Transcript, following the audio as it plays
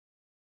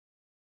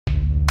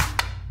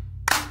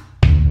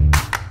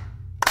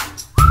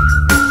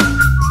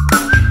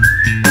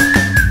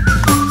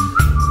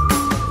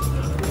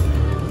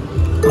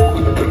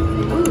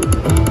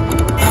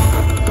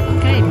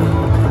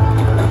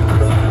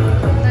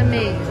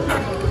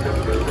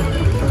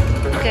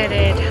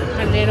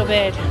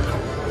bit.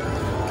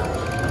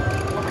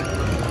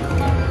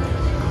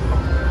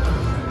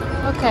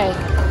 Okay.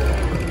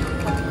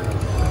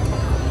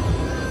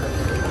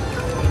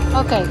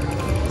 Okay,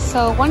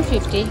 so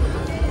 150.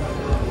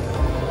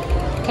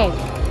 Okay.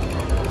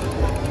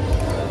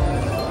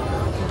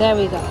 There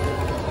we go.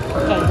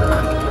 Okay.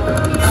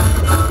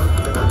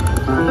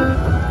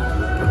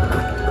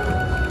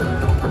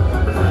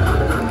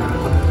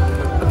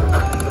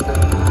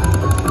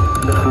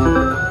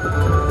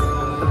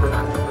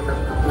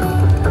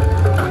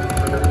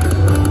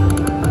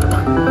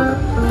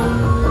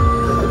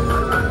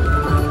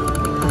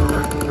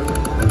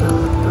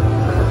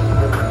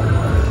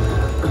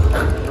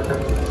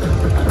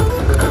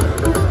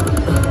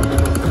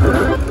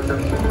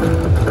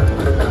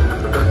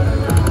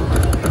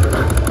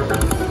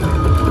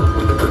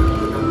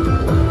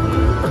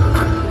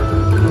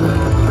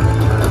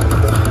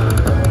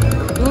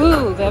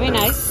 Very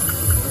nice.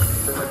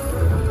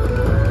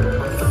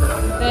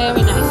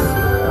 Very nice.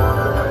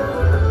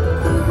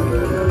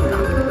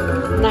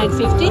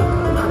 950.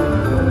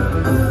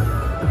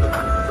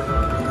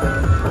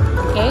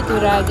 Okay, do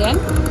that again.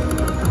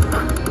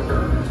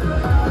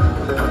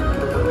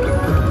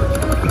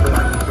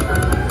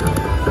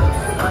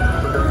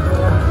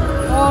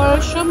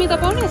 Or show me the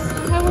bonus.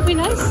 That would be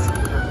nice.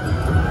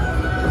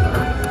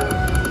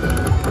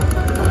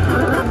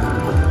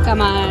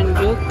 Come on,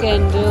 you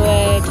can do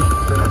it.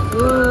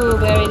 Ooh,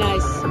 very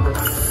nice.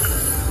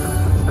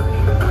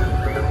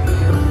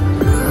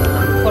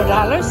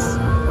 $4.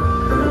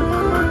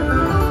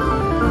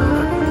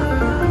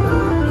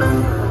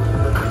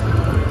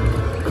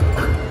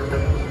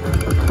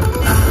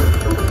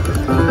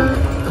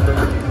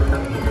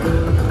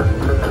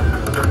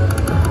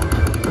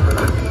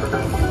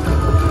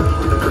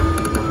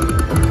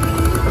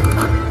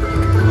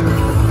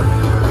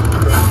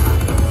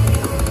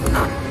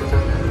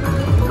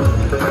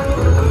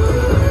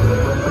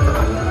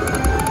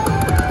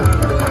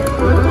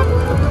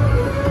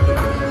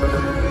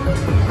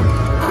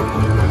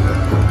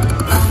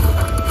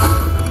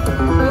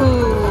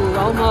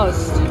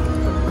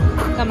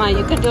 Come on,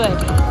 you can do it.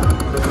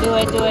 Do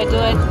it, do it, do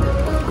it.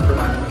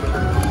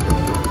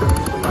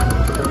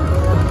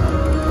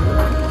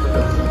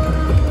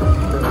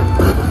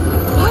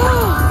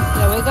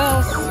 There we go.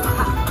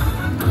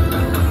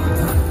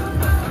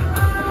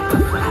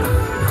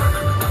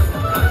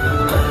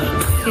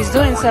 He's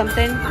doing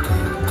something.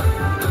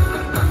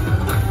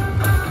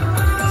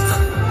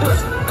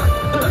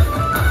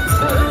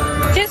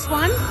 Just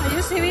one? Are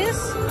you serious?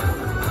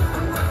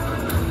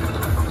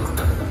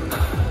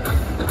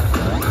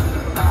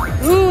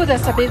 Ooh,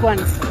 that's a big one.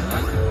 Ooh,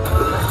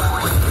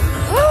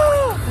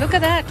 look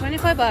at that,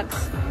 25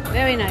 bucks.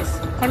 Very nice.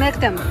 Connect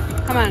them.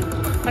 Come on,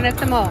 connect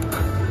them all.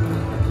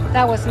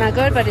 That was not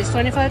good, but it's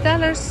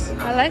 $25.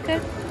 I like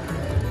it.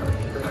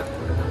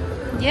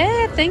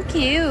 Yeah, thank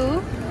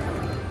you.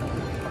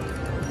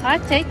 I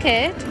take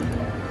it.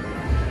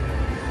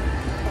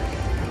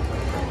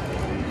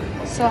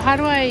 So how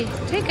do I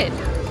take it?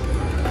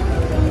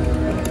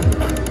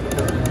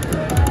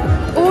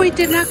 Oh, it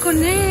did not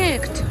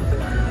connect.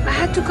 I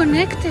had to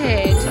connect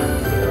it.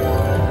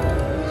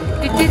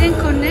 It didn't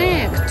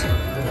connect.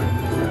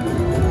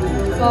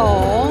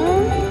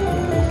 Oh,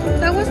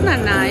 that was not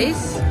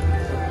nice.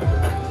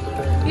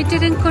 It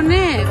didn't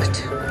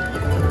connect.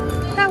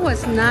 That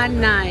was not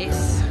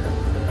nice.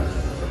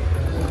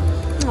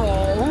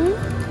 Oh,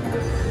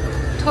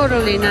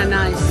 totally not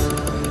nice.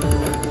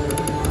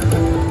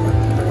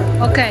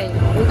 Okay,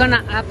 we're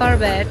gonna up our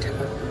bet.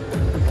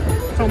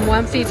 From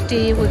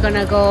 150, we're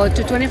gonna go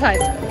to 25.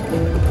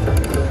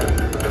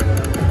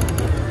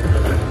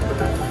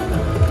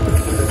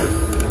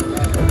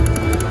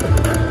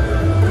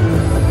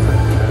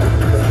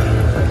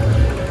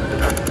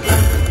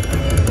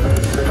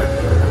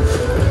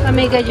 Let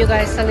me get you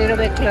guys a little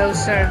bit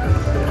closer.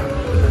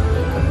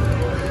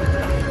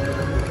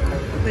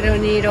 We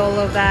don't need all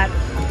of that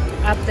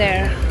up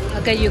there.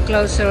 I'll get you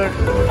closer.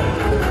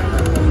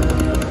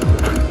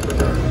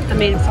 I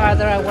mean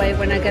farther away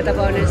when I get the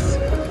bonus.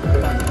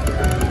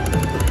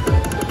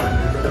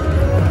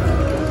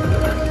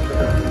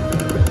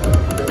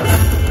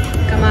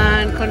 Come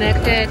on,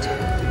 connect it.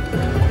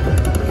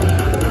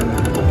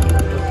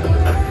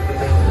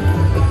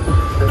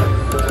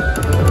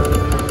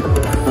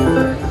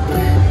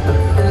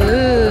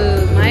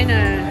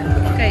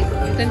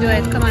 Do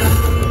it, come on.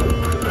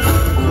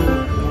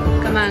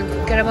 Come on,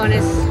 get a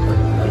bonus.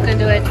 You can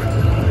do it.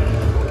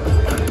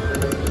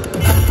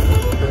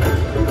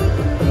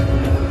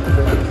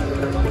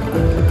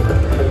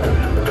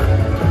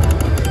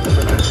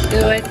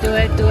 Do it, do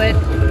it, do it.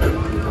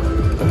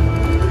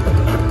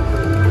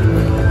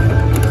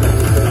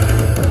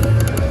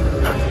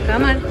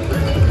 Come on.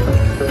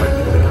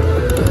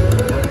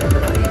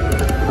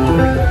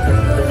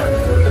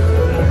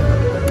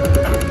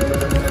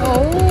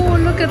 Oh,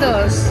 look at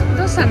those.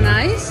 Those are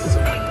nice.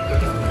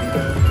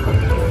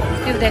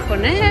 If they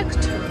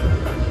connect.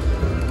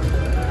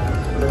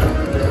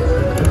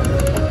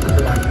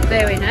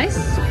 Very nice.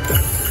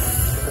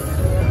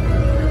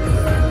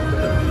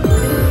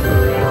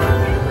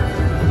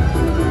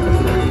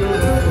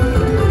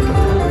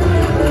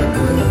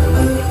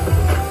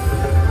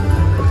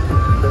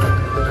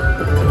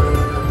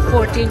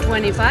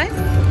 $25.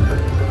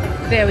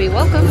 Very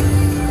welcome.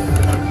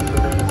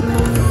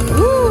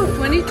 Ooh,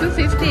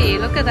 $22.50.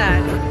 Look at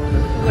that.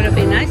 Would have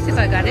been nice if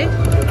I got it.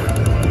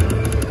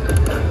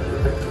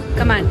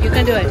 Come on, you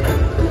can do it.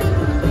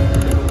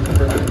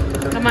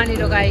 Come on,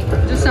 little guy,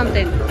 do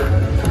something.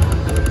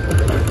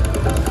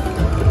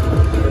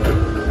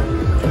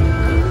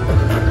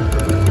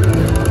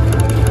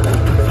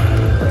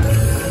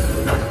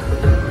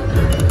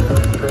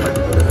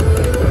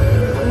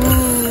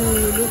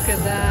 Ooh, look at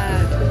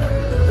that.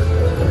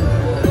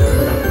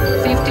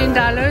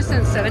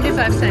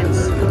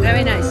 $15.75.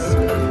 Very nice.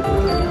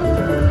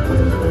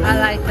 I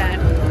like that.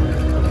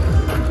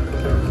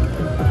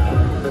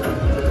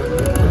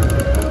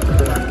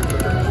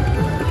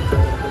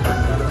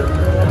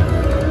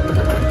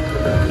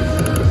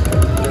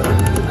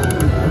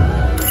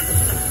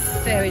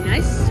 Very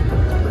nice.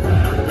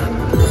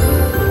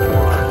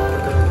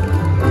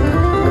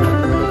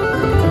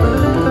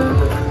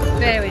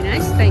 Very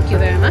nice. Thank you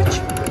very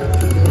much.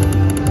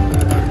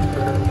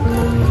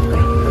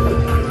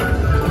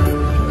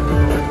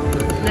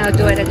 Now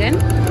do it again.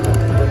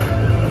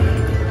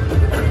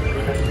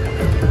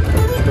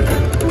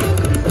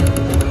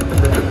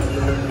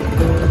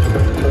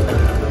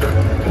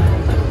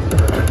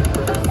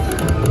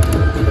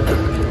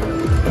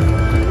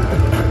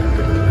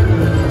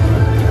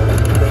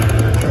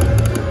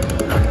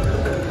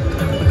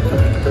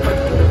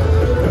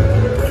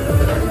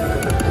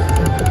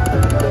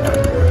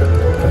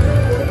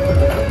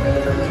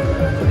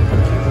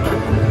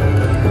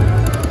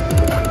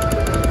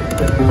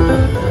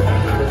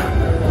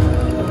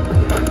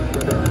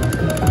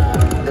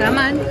 Come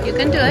on, you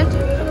can do it.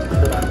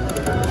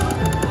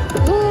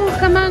 Ooh,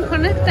 come on,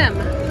 connect them.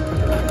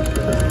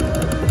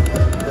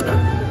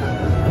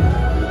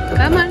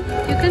 Come on,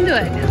 you can do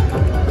it.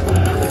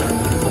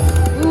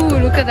 Ooh,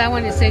 look at that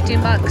one, it's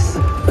 $18.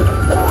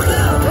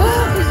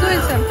 Oh, he's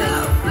doing something.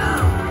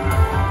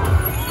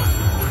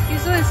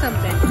 He's doing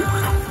something.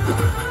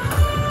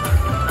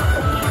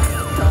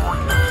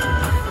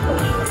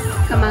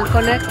 Come on,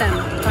 connect them,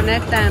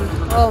 connect them.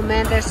 Oh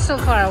man, they're so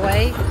far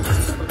away.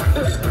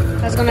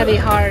 That's gonna be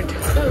hard.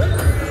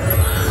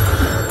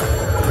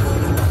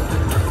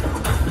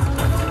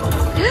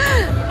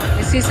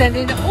 Is he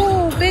sending?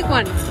 Oh, big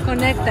one.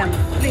 Connect them,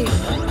 please.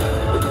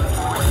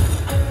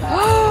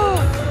 Oh,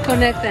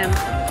 connect them.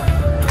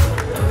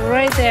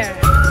 Right there.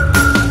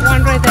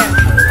 One right there.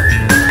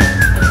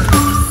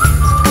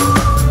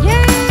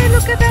 Yay!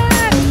 Look at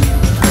that.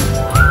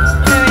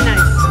 Very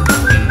nice.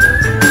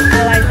 I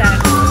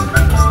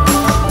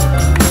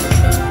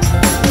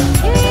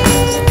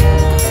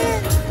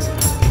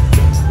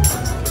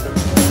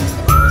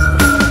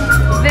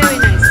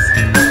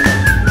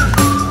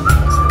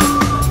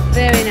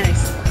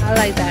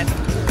like that.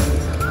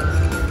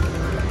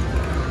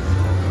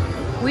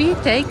 We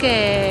take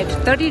it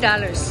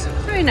 $30.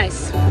 Very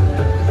nice.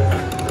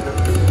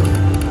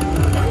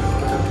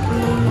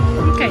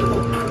 Okay,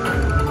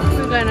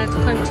 we're gonna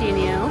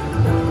continue.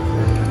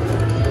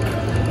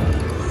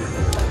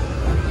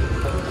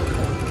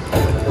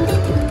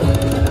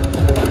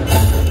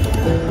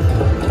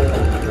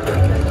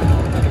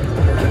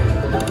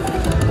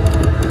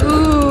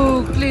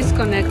 Ooh, please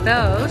connect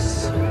those.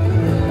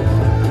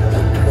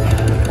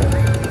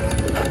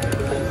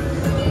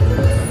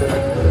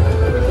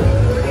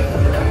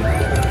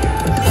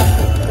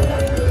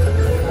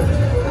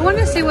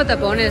 See what the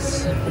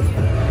bonus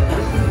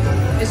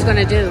is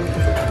gonna do.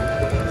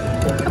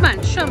 Come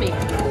on, show me.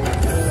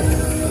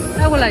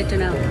 I would like to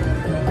know.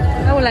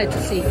 I would like to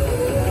see.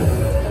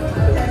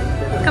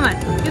 Come on,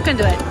 you can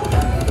do it.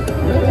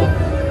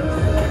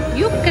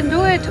 You can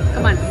do it.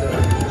 Come on.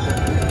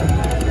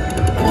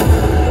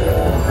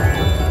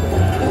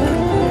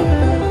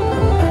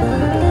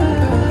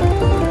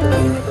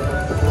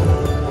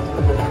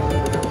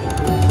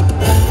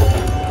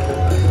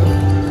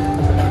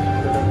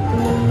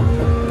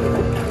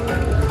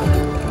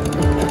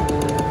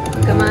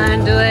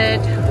 Do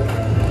it.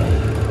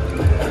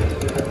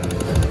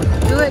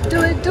 Do it,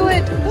 do it, do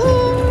it.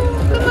 Ooh,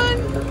 come on.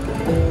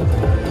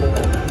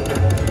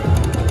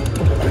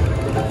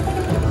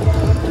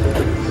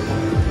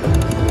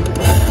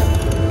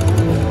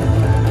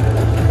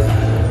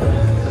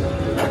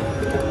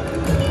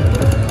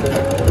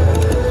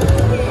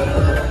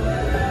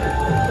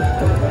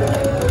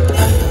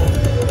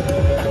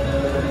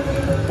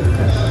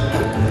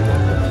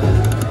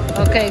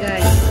 Okay,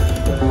 guys.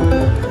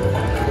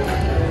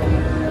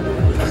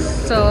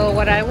 So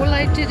what I would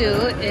like to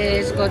do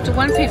is go to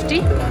 150.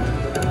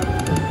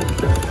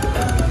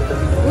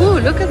 Ooh,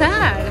 look at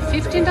that,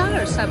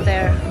 $15 up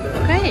there.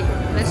 Okay,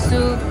 let's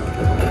do.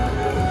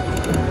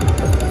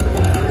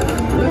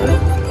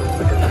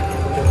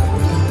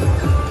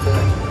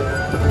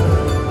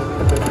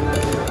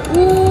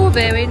 Ooh,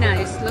 very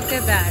nice. Look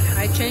at that.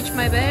 I changed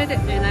my bed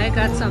and I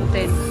got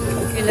something.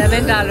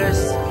 $11.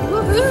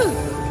 Woohoo!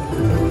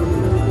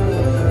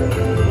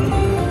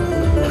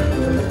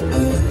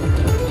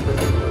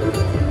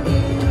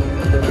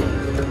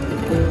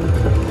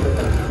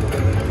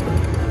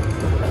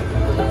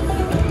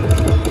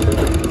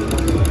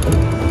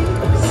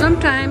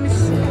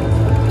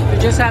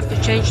 just have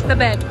to change the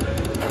bed.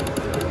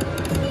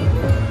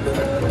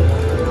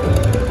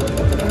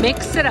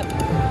 Mix it up.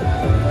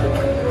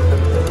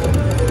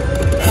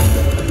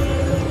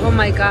 Oh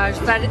my gosh,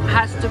 that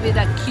has to be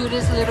the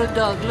cutest little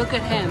dog. Look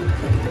at him.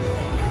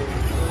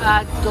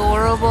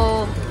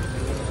 Adorable.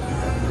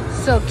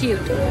 So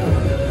cute.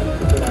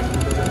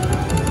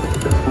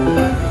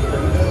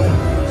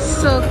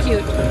 So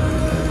cute.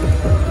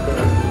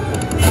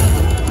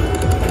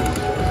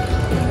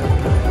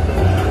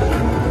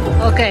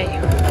 Okay,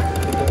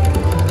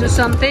 do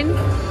something.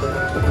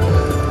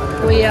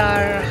 We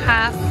are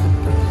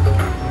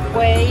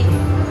halfway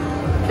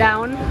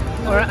down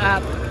or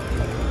up.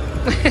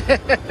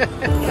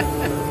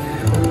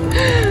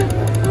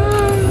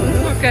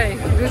 Okay,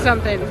 do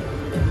something.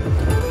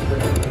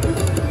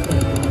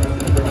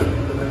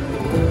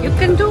 You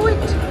can do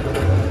it.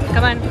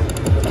 Come on.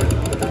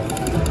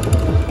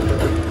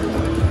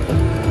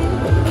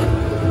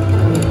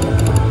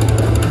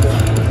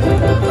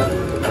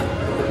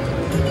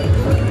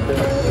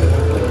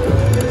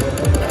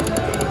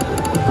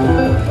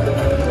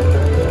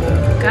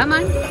 Come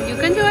on, you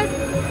can do it.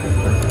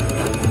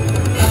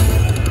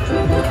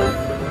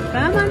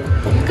 Come on,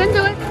 you can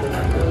do it.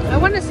 I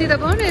want to see the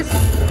bonus.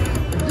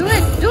 Do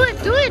it, do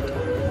it, do it.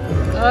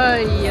 Oh,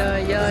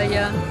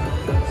 yeah.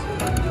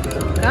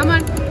 Come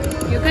on,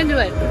 you can do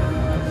it.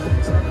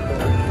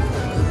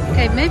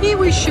 Okay, maybe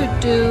we should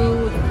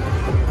do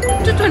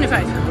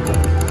 225.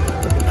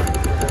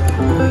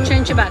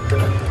 Change it back.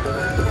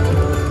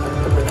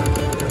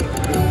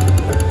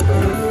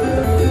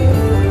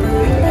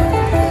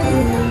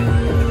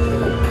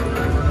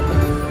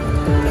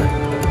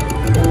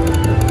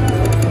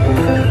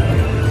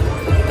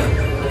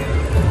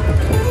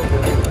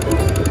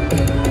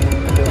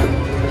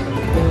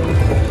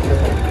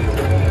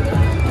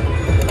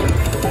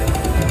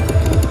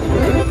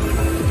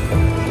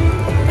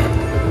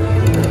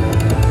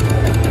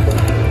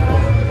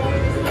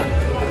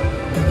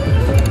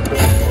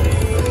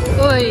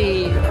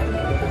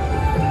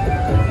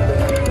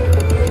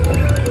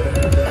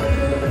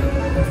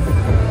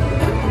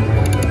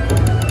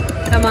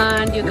 Come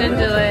on, you can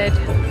do it.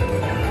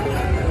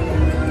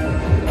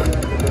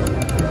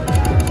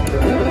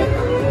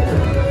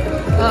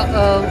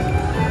 Uh-oh.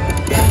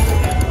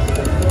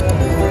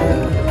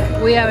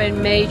 We are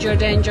in major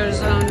danger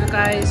zone,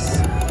 guys.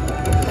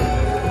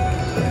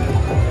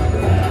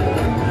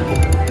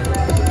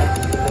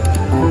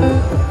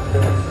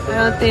 I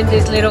don't think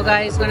this little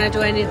guy is gonna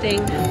do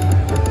anything.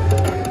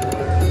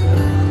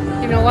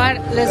 You know what?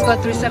 Let's go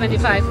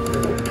 375.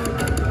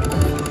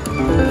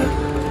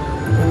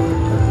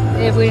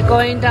 If we're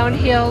going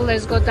downhill,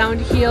 let's go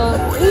downhill.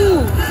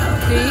 Ooh,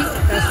 see?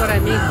 That's what I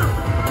mean.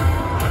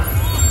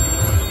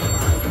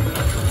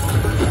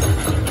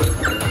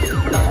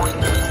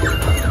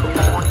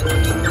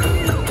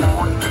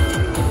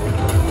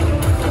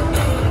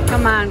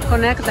 Come on,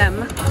 connect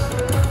them.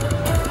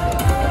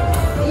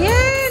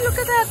 Yay, look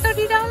at that,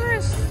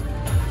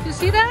 $30. You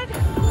see that?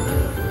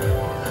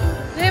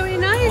 Very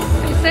nice,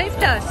 it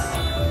saved us.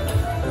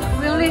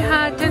 We only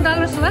had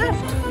 $10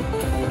 left.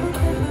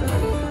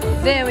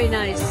 Very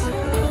nice.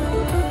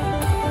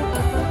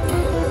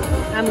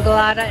 I'm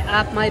glad I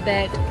upped my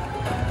bet.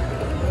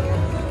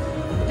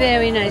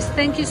 Very nice.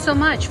 Thank you so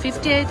much.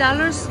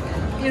 $58.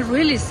 It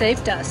really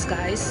saved us,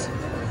 guys.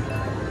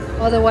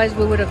 Otherwise,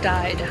 we would have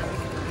died.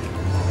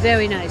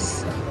 Very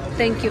nice.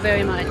 Thank you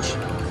very much.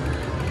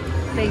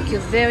 Thank you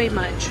very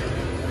much.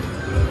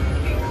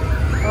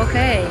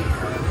 Okay.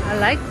 I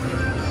like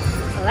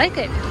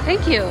it.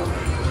 Thank you.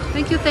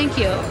 Thank you. Thank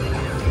you.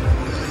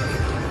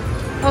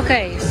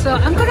 Okay, so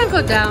I'm gonna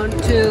go down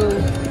to,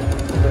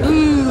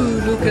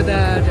 ooh, look at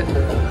that.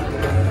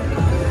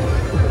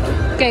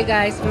 Okay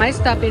guys, my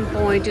stopping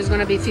point is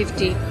gonna be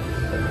 50.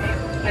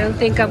 I don't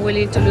think I'm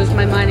willing to lose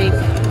my money.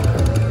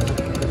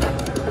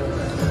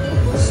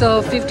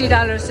 So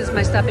 $50 is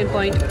my stopping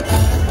point.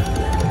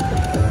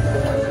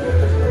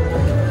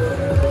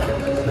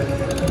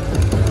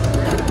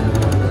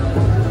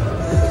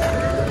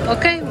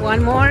 Okay,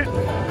 one more.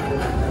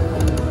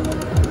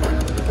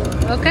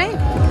 Okay.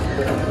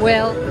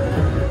 Well,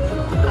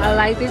 I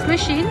like this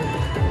machine.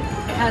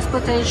 It has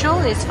potential,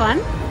 it's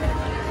fun.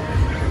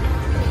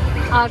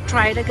 I'll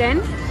try it again.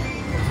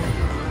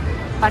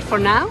 But for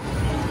now,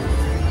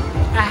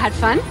 I had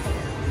fun.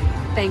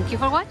 Thank you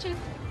for watching.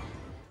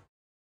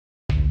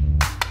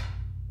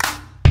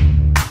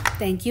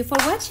 Thank you for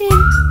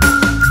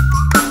watching.